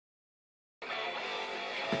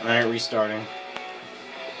Alright, restarting.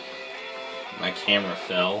 My camera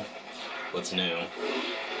fell. What's new?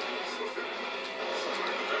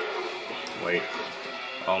 Wait.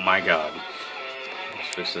 Oh my god.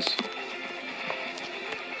 Let's fix this.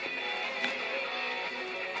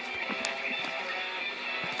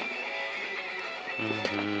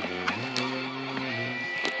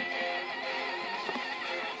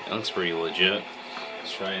 That looks pretty legit.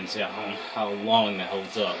 Let's try and see how long that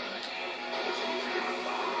holds up.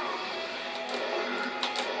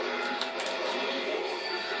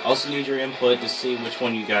 Also need your input to see which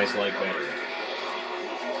one you guys like better.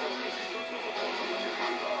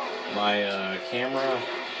 My camera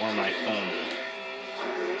or my phone.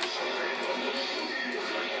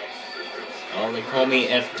 Oh, they call me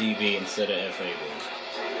FDB instead of FAB.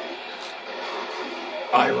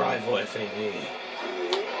 I rival FAB.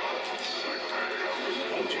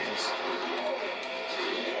 Oh, jeez.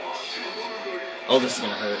 Oh, this is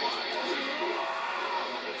gonna hurt.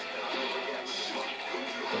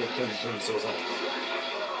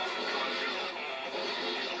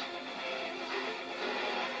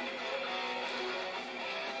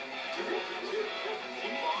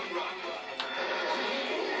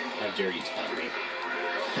 How dare you taunt me?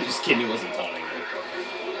 I'm just kidding, he wasn't taunting me.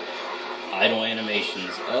 Idle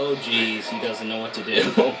animations. Oh jeez, he doesn't know what to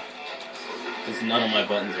do. Because none of my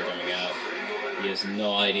buttons are coming out. He has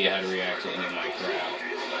no idea how to react to any of my crap.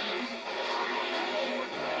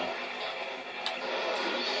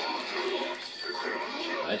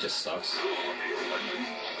 That just sucks.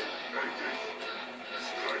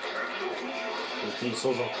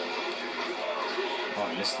 Oh,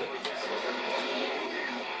 I missed it.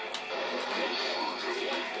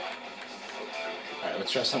 Alright,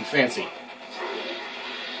 let's try something fancy.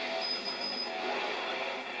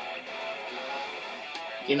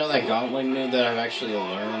 You know that gauntlet move that I've actually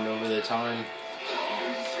learned over the time?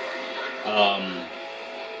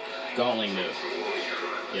 Gauntlet move.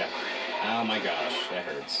 Yeah. Oh my gosh, that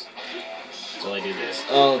hurts. Until I do this.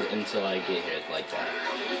 Oh, until I get hit like that.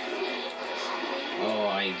 Oh,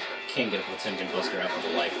 I can't get a Potemkin Buster out for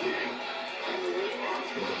the life of me.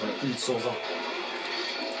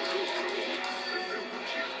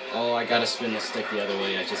 Oh, I gotta spin the stick the other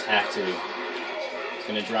way, I just have to. It's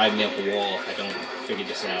gonna drive me up the wall if I don't figure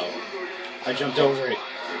this out. I jumped over it.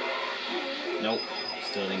 Nope,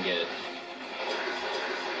 still didn't get it.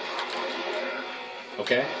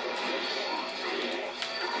 Okay.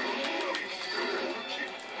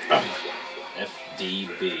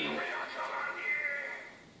 FDB.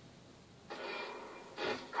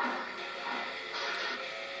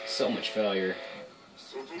 So much failure.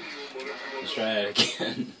 Let's try it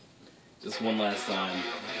again. Just one last time.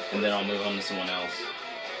 And then I'll move on to someone else.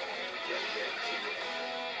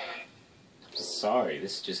 Sorry,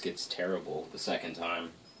 this just gets terrible the second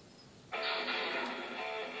time.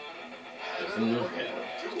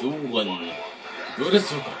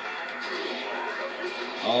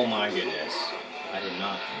 Oh my goodness. I did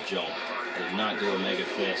not jump. I did not do a mega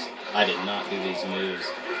fist. I did not do these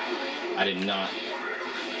moves. I did not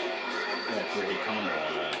get a 3-hit combo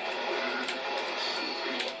on that.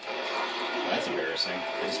 That's embarrassing.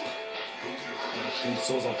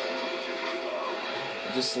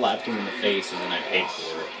 I just slapped him in the face and then I paid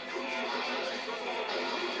for it.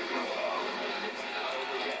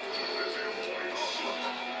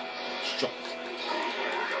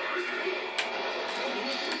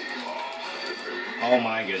 Oh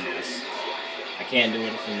my goodness. I can't do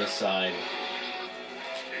it from this side.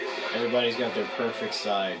 Everybody's got their perfect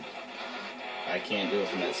side. I can't do it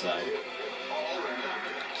from that side.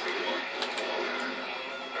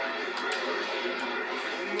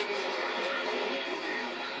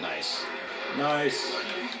 Nice. Nice.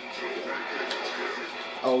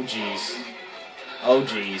 Oh jeez. Oh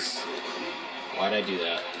jeez. Why'd I do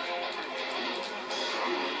that?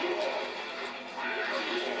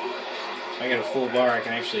 If I get a full bar, I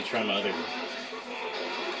can actually try my other...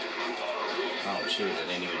 Oh shoot, I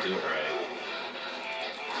didn't even do it right.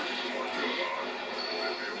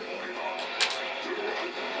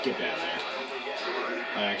 Get down there.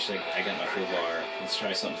 Oh, actually, I got my full bar. Let's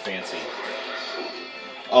try something fancy.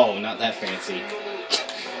 Oh, not that fancy.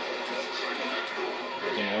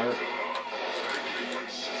 It didn't work.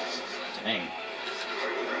 Dang.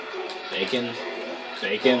 Bacon.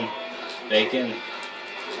 Bacon. Bacon.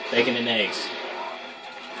 Bacon and eggs.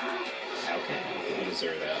 Okay, I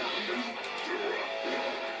deserve that.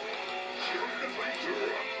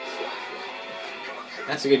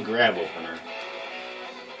 That's a good grab opener.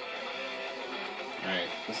 Alright,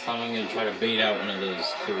 this time I'm going to try to bait out one of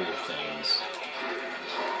those cool things.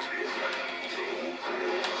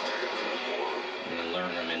 I'm going to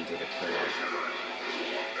learn them into the critter.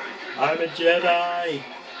 I'm a Jedi!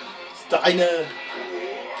 Steiner!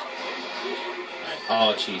 Alright,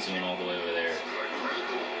 oh jeez, he went all the way over there.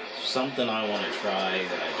 Something I want to try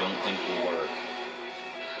that I don't think will work.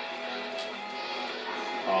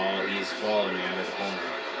 Oh, he's following me out of the corner.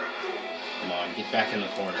 Come on, get back in the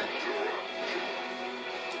corner.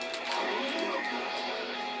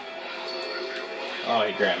 Oh,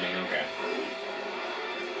 he grabbed me, okay.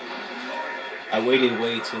 I waited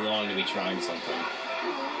way too long to be trying something.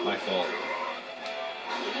 My fault.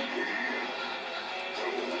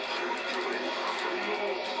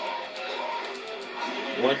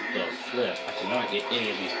 What the flip? I cannot get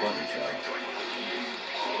any of these buttons right.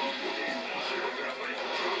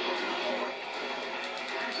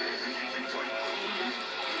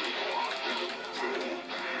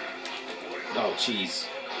 Oh, jeez.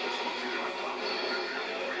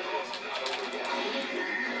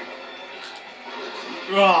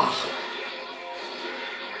 Ugh.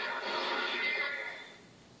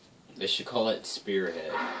 They should call it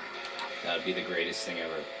Spearhead. That would be the greatest thing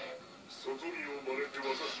ever.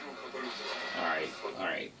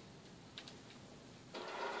 Alright.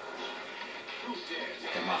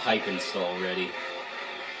 Got my hype install ready.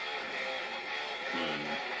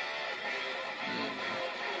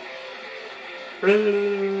 The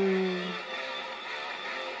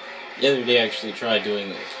other day I actually tried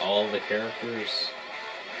doing all the characters.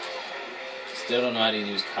 Still don't know how to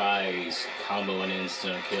use Kai's combo and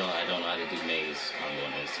instant kill. I don't know how to do May's combo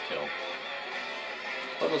and instant kill.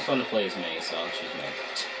 But it was fun to play as May, so I'll choose May.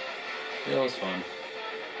 It was fun.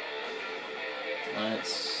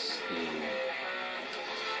 Let's see.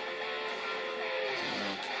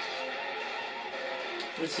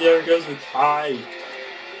 Let's see how it goes with Kai.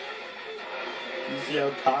 Let's see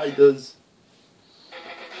how Kai does.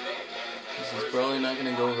 This is probably not going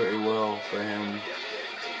to go very well for him.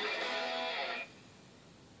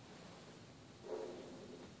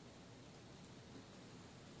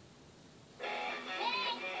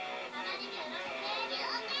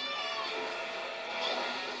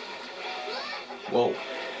 Whoa.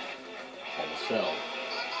 Almost fell.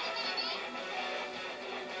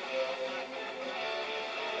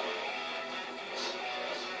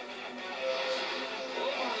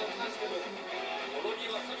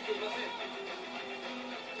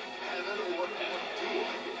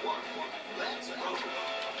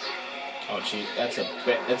 Oh gee, that's a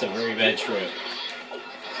very bad trip.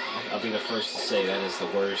 I'll be the first to say that is the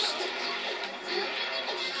worst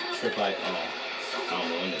trip I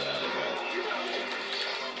combo into that. Okay.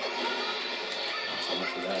 Not so much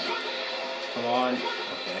for that. Come on.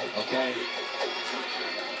 Okay.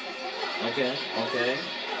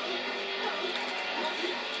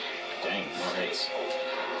 Dang, more hits.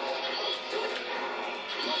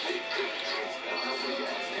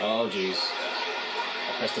 Oh jeez.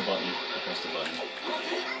 I pressed the button.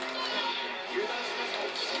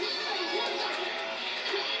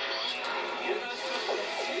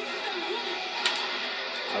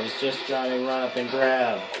 I was just trying to run up and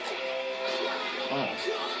grab. Oh.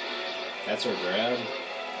 That's her grab?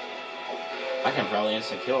 I can probably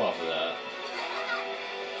instant kill off of that.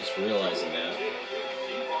 Just realizing that.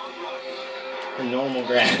 Her normal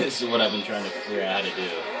grab is what I've been trying to figure out how to do.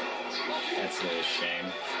 That's a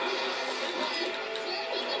shame.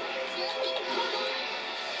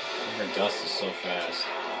 Her dust is so fast.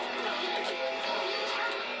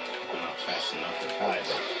 Well, not fast enough for Kai,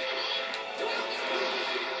 but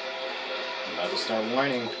I'm about to start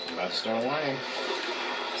whining. I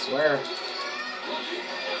swear.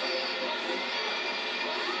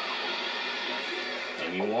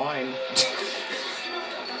 And you whine.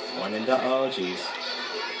 Whine and oh jeez.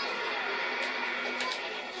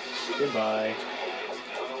 Goodbye.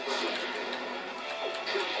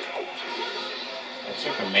 That's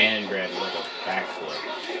like a man grab with a backflip.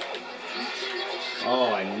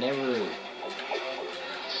 Oh, I never.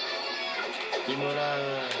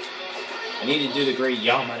 I need to do the great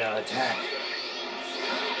Yamada attack.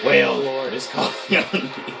 Whale Lord is calling on me.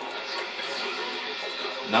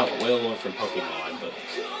 Not Whale Lord from Pokemon, but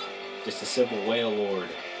just a simple Whale Lord.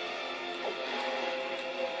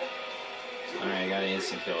 Alright, I got an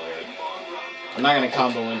instant kill here. I'm not going to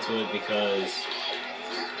combo into it because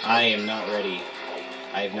I am not ready.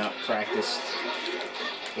 I have not practiced.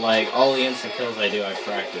 Like, all the instant kills I do, I've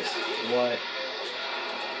practiced. What?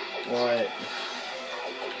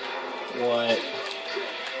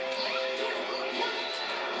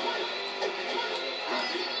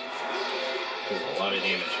 Does a lot of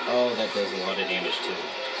damage. Oh, that does a lot of damage too.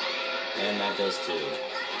 And that does too.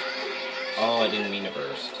 Oh, I didn't mean to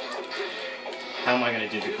burst. How am I going to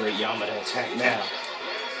do the great Yamada attack now?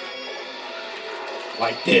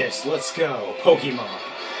 Like this. Let's go. Pokemon.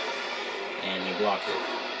 And you blocked it.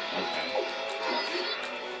 Okay.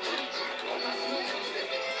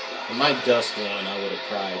 If my dust won, I would have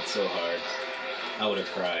cried so hard. I would have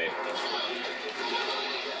cried.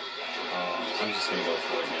 I'm just gonna go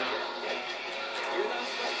for it now.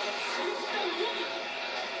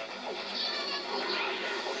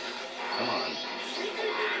 Come on.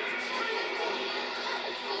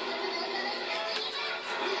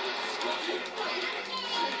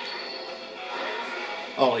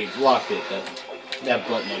 Oh, he blocked it. That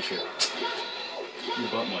butt muncher. You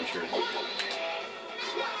butt muncher.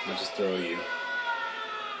 I'll just throw you.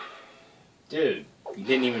 Dude, you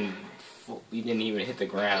didn't even hit the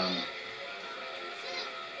ground.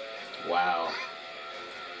 Wow.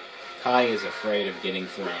 Kai is afraid of getting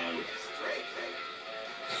thrown.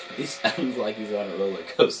 He sounds like he's on a roller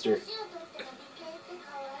coaster.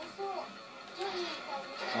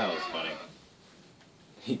 That was funny.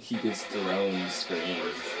 He gets thrown,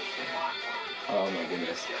 screams. Oh my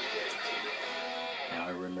goodness. Now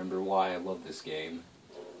I remember why I love this game.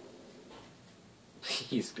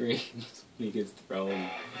 He screams when he gets thrown.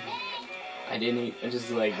 I just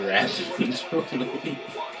like grabbed him and threw him away.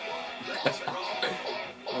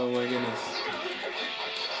 Oh my goodness.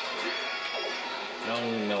 I don't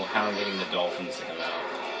even know how I'm getting the dolphins to come out.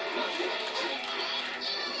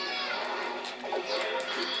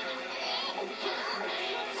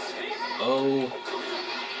 Oh,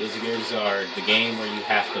 GGXRD, the game where you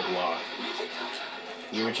have to block.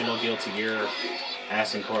 The original Guilty Gear,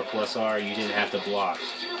 Ascent Core Plus R, you didn't have to block.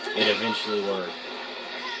 It eventually worked.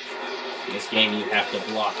 In this game, you have to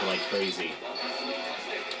block like crazy.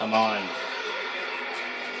 Come on.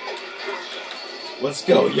 Let's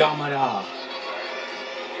go, Yamada!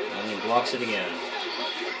 And he blocks it again.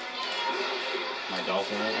 My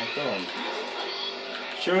dolphin won't let go him.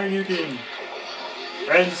 Sure you can.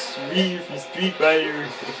 Friends, me from Street Fighter.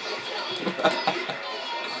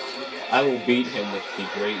 I will beat him with the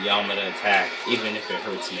great Yamada attack, even if it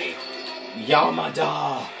hurts me.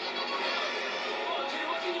 Yamada!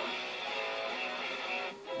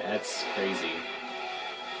 That's crazy.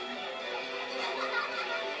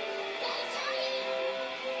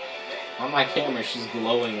 On my camera, she's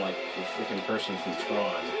glowing like the freaking person from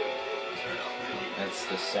Tron. That's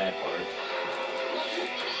the sad part.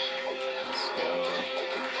 Let's go.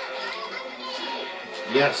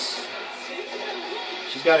 Yes!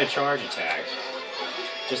 She's got a charge attack.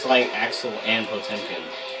 Just like Axel and Potemkin.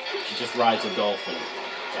 She just rides a dolphin.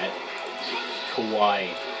 That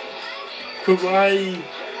kawaii. Kawaii!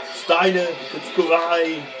 Steiner! It's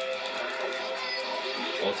kawaii!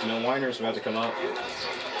 Ultimate Whiner's about to come up.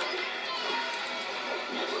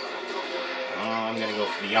 Oh, I'm gonna go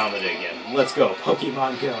for the Yamada again. Let's go!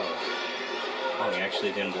 Pokemon Go! Oh, he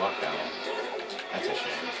actually didn't block that one. That's a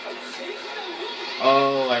shame.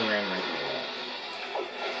 Oh, I ran right into that.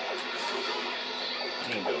 I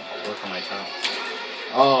need to work on my top.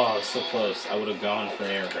 Oh, so close. I would have gone for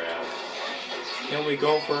an air grab. Can we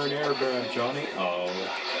go for an air grab, Johnny? Oh.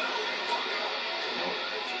 Nope.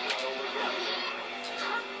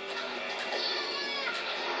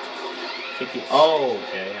 Kick you. Oh,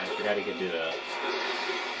 okay. I forgot he could do that.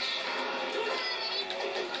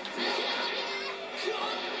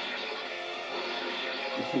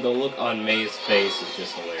 The look on May's face is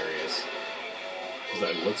just hilarious. He's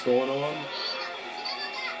like, what's going on?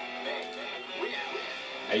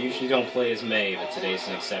 I usually don't play as May, but today's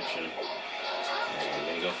an exception. And I'm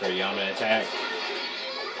gonna go for a Yamada attack.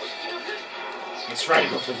 Let's try to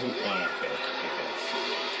go for some... Oh, okay.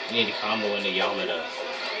 I need to combo into Yamada.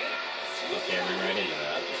 Okay, I ran right into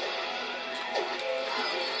that.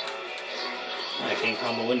 I can't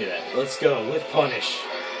combo into that. Let's go with Punish.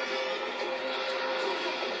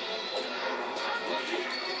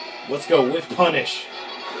 Let's go with Punish.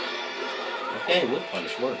 Okay, with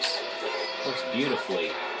Punish works. Works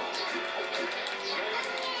beautifully.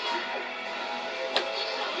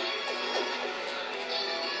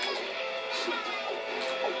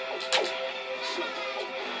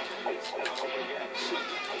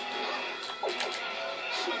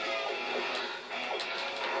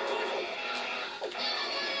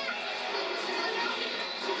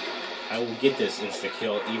 I will get this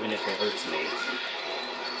insta-kill even if it hurts me.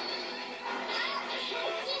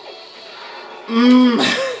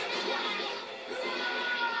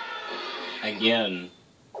 Again,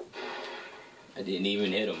 I didn't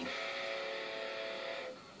even hit him.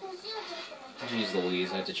 Jeez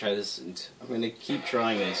Louise, I have to try this. I'm going to keep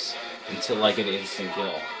trying this until I get an instant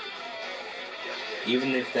kill.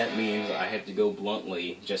 Even if that means I have to go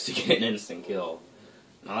bluntly just to get an instant kill.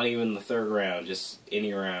 Not even the third round, just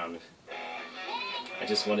any round. I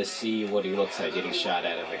just want to see what he looks like getting shot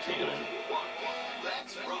out of a cannon.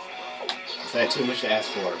 Is that too much to ask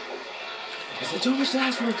for? Is that too much to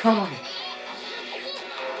ask for? Come on!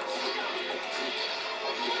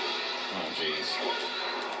 Oh, jeez.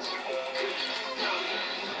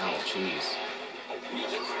 Oh, jeez.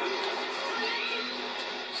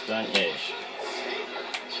 Stun edge.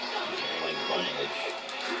 Like bun edge.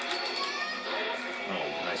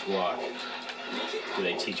 Oh, nice block. Do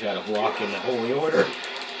they teach you how to block in the Holy Order?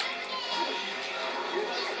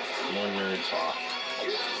 More nerd talk.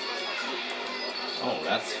 Oh,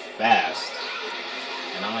 that's fast.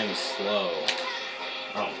 And I'm slow.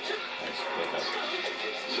 Oh, nice. Wake up.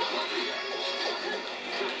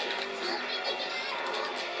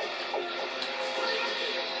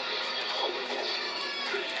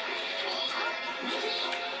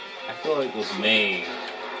 I feel like with May,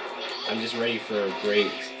 I'm just ready for a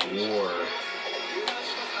great war.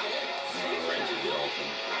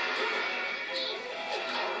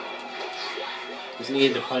 Just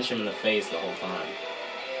needed to punch him in the face the whole time.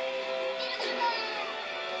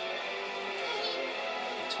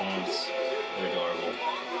 The taunts, they're adorable.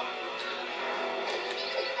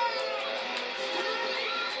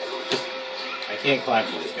 I can't clap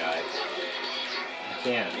for this guy. I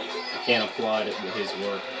can't applaud his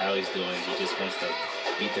work, how he's doing. He just wants to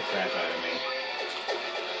beat the crap out of me.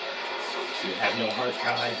 You have no heart,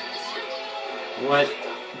 Kai. What?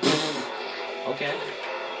 Okay.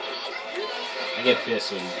 I get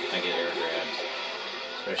pissed when I get air grabbed,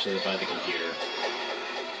 especially by the computer.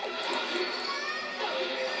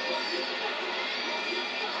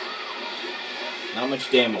 Not much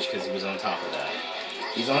damage because he was on top of that.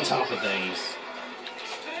 He's on top of things.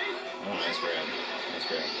 Oh, nice grab. Nice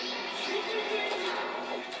grab.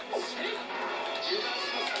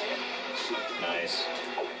 Nice.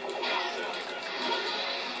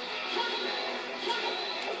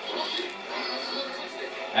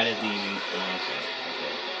 How did the... okay.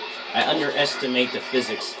 I underestimate the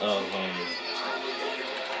physics of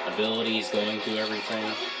abilities going through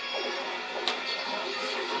everything.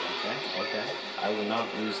 Okay. I will not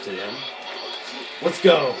lose to them. Let's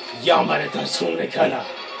go! Yamareta Sunekana!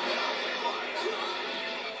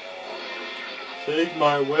 Take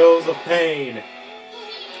my wells of pain!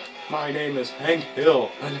 My name is Hank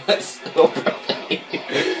Hill, and that's so bright.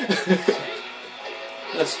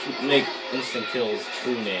 Let's make Instant Kill's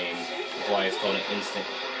true name, why it's called an instant.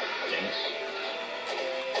 Dang it.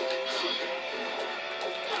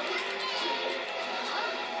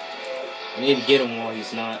 I need to get him while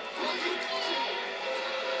he's not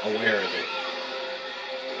aware of it.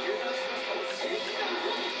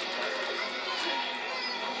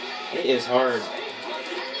 It is hard.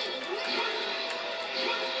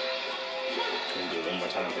 I'm gonna do it one more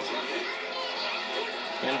time because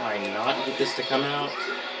can I not get this to come out?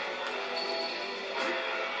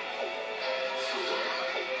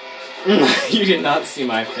 You did not see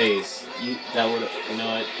my face. That would, you know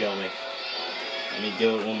what, kill me. Let me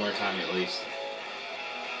do it one more time at least.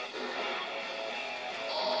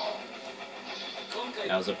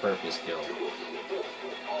 That was a purpose kill.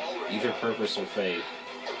 Either purpose or fate.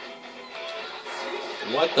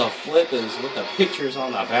 What the flip is with the pictures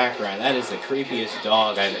on the background? That is the creepiest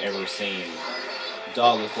dog I've ever seen.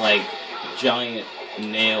 Dog with like giant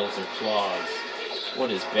nails or claws. What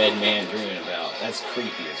is Bedman dreaming about? That's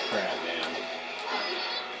creepy as crap, man.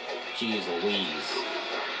 Jeez Louise.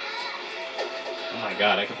 Oh my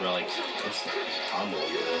god, I could probably just combo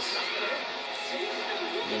with this.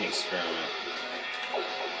 I'm gonna experiment.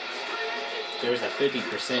 There's a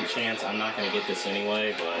 50% chance I'm not gonna get this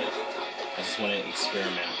anyway, but I just want to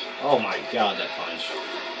experiment. Oh my god, that punch.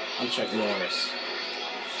 I'm Chuck Norris.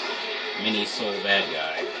 Mini soul bad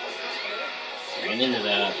guy. Ran into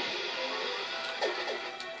that.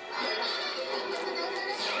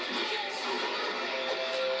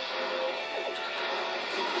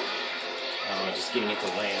 Oh, just getting it to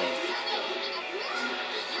land.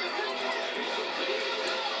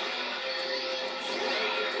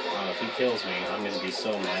 Oh, if he kills me, I'm gonna be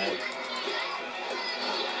so mad.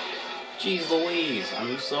 Jeez Louise,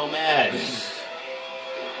 I'm so mad.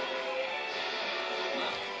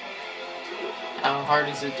 How hard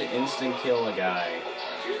is it to instant kill a guy?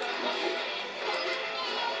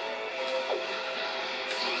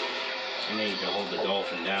 I know you can hold the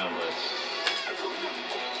dolphin down, but...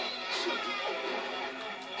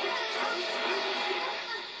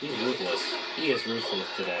 he's ruthless. He is ruthless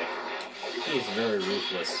today. He is very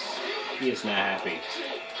ruthless. He is not happy.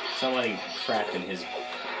 Somebody cracked in his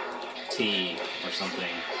tea or something.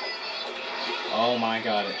 Oh my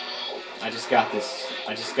god. I just got this.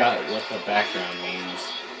 I just got what the background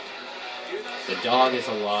means. The dog is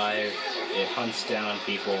alive. It hunts down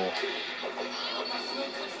people.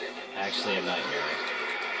 Actually, a nightmare.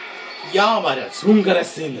 Yamada Tsungara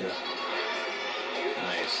Sinra.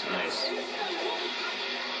 Nice, nice.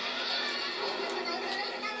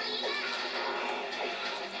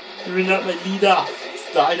 You're not my leader.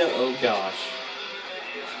 Steiner, oh gosh.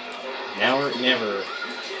 Now or never.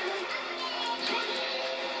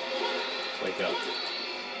 Wake up.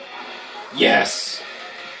 Yes!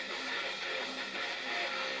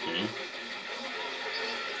 Hmm?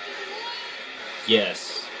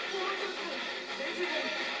 Yes.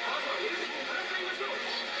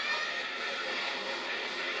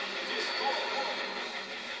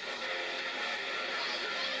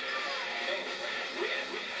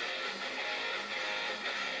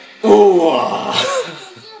 Ooh!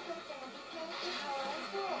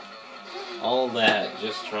 All that,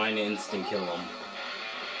 just trying to instant kill him.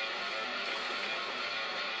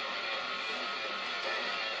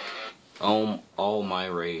 All my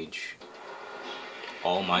rage.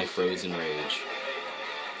 All my frozen rage.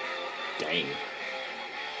 Dang.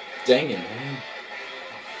 Dang it, man.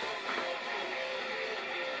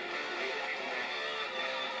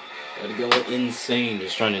 Gotta go insane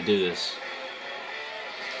just trying to do this.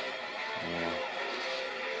 Yeah.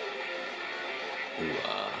 Ooh,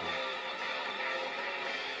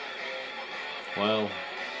 well,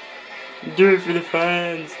 do it for the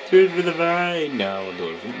fans. Do it for the vine. No,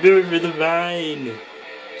 do it for the vine.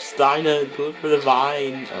 Steiner, do it for the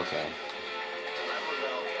vine. Okay.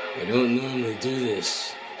 I don't normally do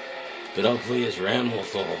this, but I'll play as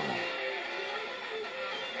Ramblethal.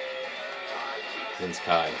 Since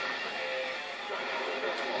Kai.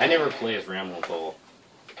 I never play as Ramblethal.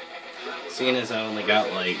 Seeing as I only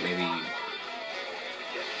got like maybe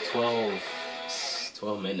 12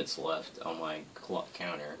 minutes left on my clock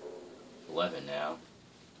counter. 11 now.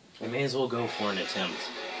 I may as well go for an attempt.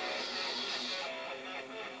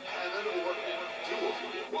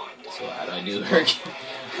 So how do I do her again?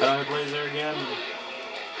 How do I play her again?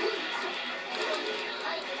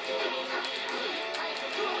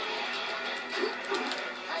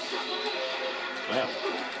 Well.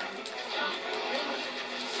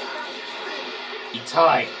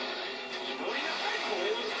 Itai!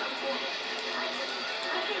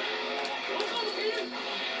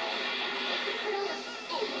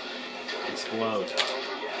 Explode.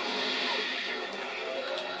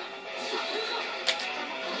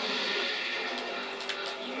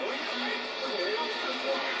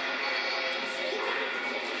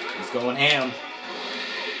 He's going ham.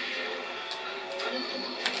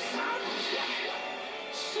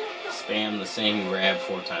 Spam the same grab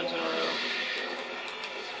 4 times in a row.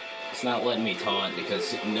 It's not letting me taunt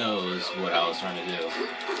because it knows what I was trying to do.